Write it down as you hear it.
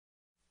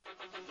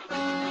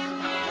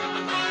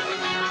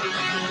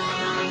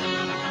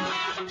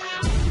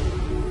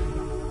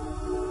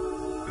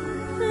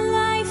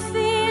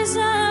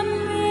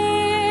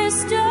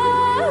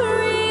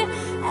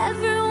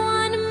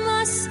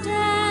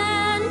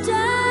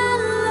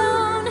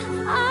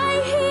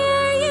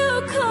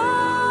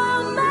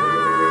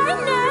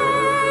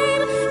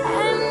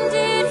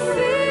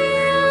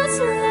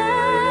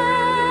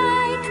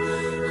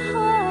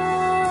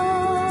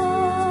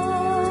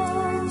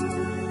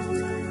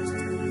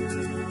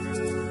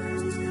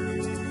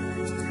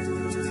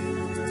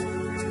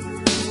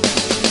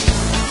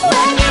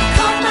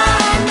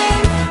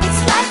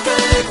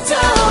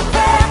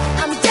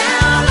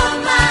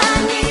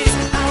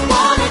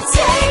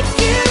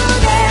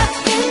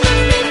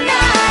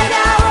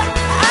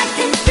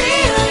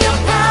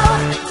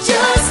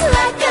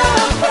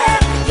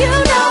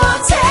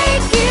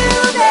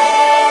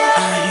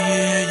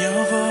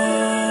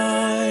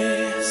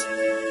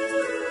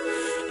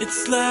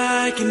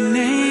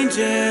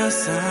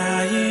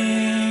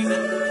sighing.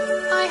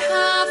 I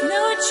have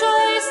no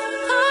choice,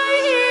 I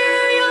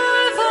hear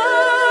your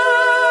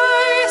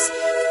voice.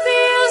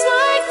 Feels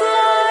like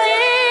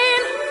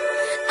flying,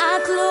 I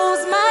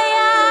close my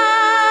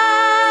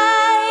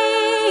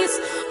eyes.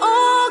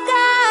 Oh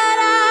God,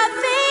 I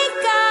think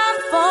I'm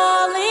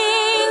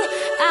falling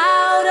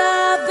out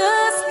of the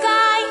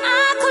sky.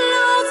 I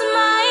close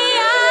my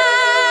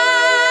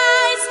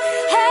eyes.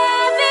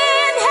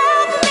 Heaven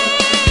help me.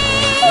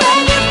 When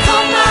you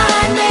call my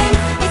name,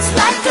 it's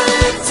like a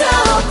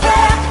little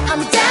prayer.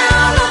 I'm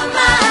down on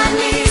my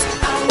knees,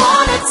 I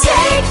wanna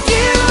take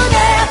you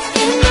there.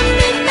 In the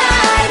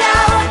midnight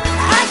hour,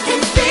 I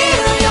can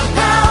feel your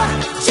power.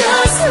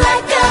 Just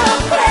like a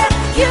prayer,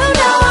 you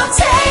know I'll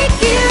take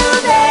you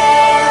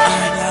there.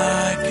 I'm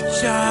like a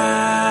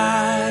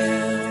child,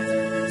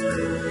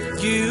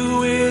 you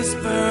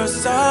whisper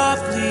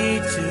softly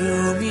to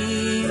me.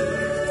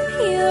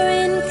 You're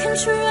in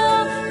control,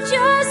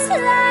 just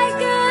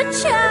like a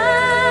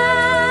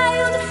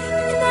child.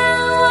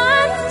 Now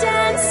I'm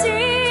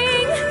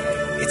dancing.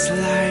 It's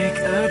like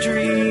a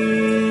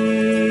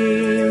dream,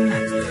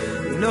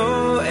 no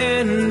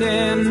end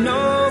and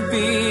no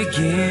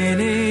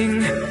beginning.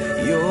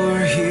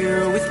 You're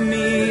here with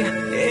me,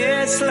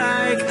 it's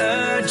like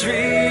a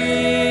dream.